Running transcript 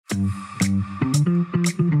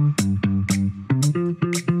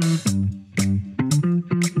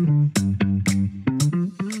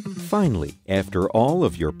Finally, after all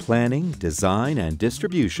of your planning, design, and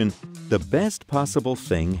distribution, the best possible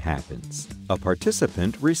thing happens. A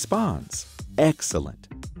participant responds. Excellent!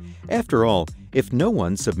 After all, if no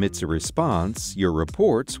one submits a response, your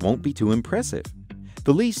reports won't be too impressive.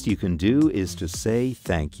 The least you can do is to say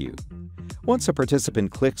thank you. Once a participant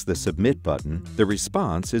clicks the Submit button, the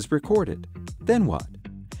response is recorded. Then what?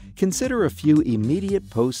 Consider a few immediate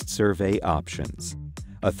post-survey options.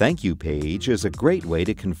 A thank you page is a great way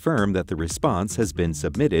to confirm that the response has been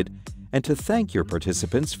submitted and to thank your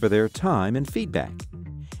participants for their time and feedback.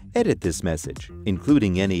 Edit this message,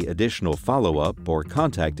 including any additional follow-up or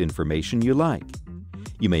contact information you like.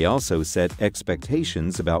 You may also set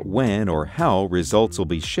expectations about when or how results will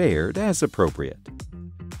be shared as appropriate.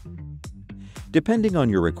 Depending on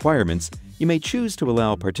your requirements, you may choose to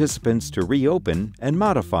allow participants to reopen and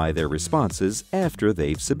modify their responses after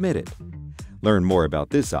they've submitted. Learn more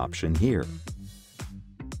about this option here.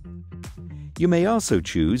 You may also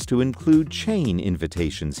choose to include chain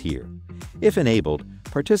invitations here. If enabled,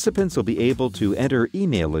 participants will be able to enter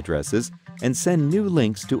email addresses and send new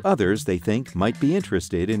links to others they think might be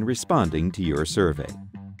interested in responding to your survey.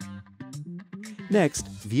 Next,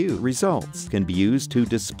 View Results can be used to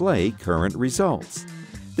display current results.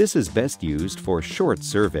 This is best used for short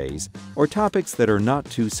surveys or topics that are not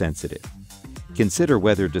too sensitive. Consider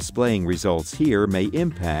whether displaying results here may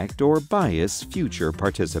impact or bias future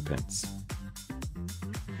participants.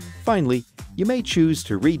 Finally, you may choose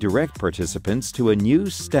to redirect participants to a new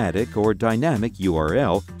static or dynamic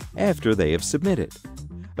URL after they have submitted.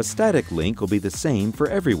 A static link will be the same for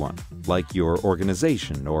everyone, like your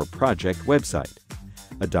organization or project website.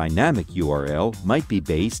 A dynamic URL might be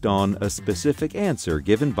based on a specific answer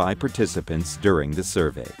given by participants during the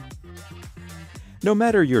survey. No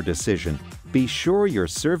matter your decision, be sure your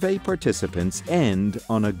survey participants end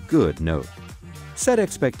on a good note. Set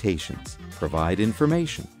expectations, provide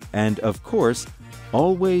information, and of course,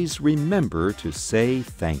 always remember to say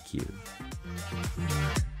thank you.